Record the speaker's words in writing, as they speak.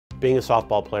Being a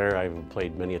softball player, I've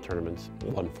played many tournaments,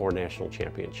 won 4 national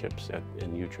championships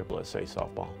in USSSA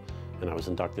softball, and I was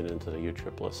inducted into the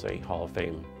USSSA Hall of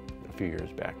Fame a few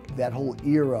years back. That whole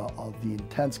era of the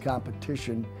intense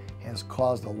competition has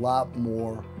caused a lot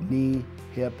more knee,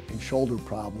 hip, and shoulder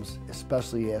problems,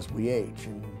 especially as we age.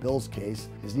 In Bill's case,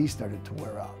 his knee started to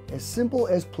wear out. As simple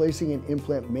as placing an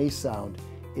implant may sound,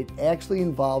 it actually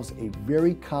involves a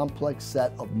very complex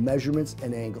set of measurements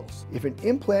and angles. If an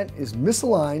implant is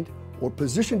misaligned or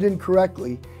positioned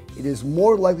incorrectly, it is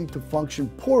more likely to function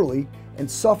poorly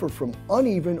and suffer from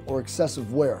uneven or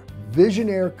excessive wear.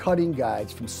 Visionaire cutting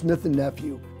guides from Smith &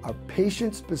 Nephew are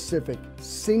patient-specific,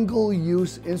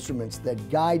 single-use instruments that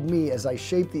guide me as I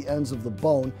shape the ends of the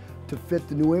bone to fit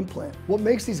the new implant. What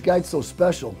makes these guides so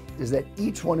special is that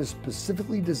each one is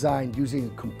specifically designed using a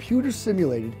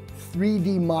computer-simulated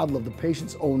 3D model of the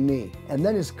patient's own knee, and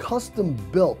then is custom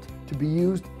built to be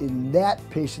used in that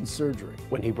patient's surgery.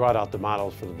 When he brought out the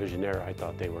models for the Visionaire, I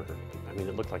thought they were,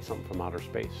 it looked like something from outer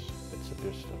space. It's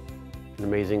just an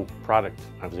amazing product.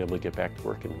 I was able to get back to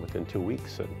work within 2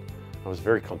 weeks, and I was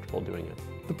very comfortable doing it.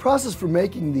 The process for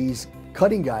making these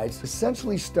cutting guides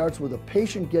essentially starts with a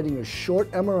patient getting a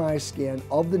short MRI scan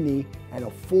of the knee and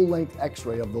a full-length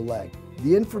x-ray of the leg.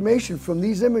 The information from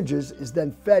these images is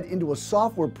then fed into a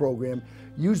software program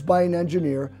used by an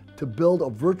engineer to build a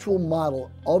virtual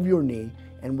model of your knee,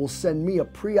 and will send me a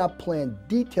pre-op plan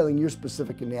detailing your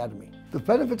specific anatomy. The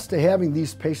benefits to having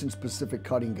these patient-specific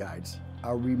cutting guides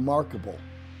are remarkable,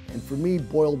 and for me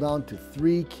boil down to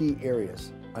 3 key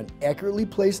areas: an accurately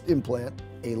placed implant,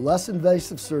 a less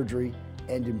invasive surgery,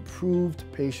 and improved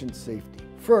patient safety.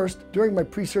 First, during my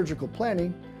pre-surgical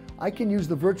planning, I can use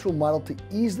the virtual model to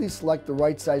easily select the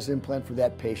right size implant for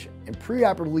that patient and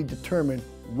preoperatively determine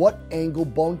what angle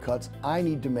bone cuts I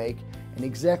need to make and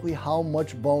exactly how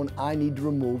much bone I need to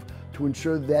remove to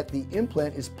ensure that the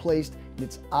implant is placed in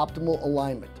its optimal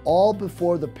alignment, all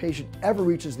before the patient ever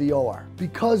reaches the OR.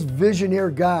 Because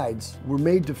Visionaire guides were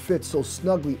made to fit so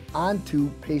snugly onto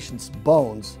patients'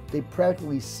 bones, they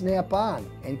practically snap on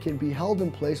and can be held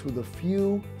in place with a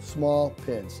few small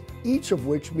pins, each of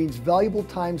which means valuable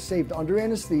time saved under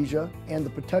anesthesia and the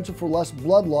potential for less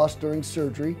blood loss during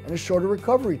surgery and a shorter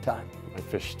recovery time. I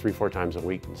fish 3-4 times a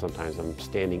week, and sometimes I'm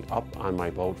standing up on my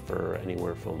boat for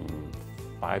anywhere from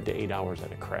 5 to 8 hours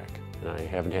at a crack. And I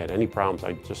haven't had any problems.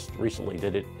 I just recently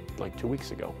did it like 2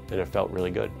 weeks ago, and it felt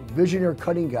really good. Visionaire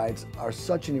cutting guides are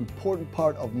such an important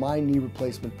part of my knee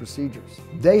replacement procedures.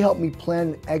 They help me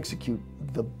plan and execute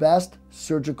the best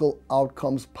surgical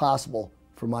outcomes possible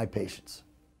for my patients.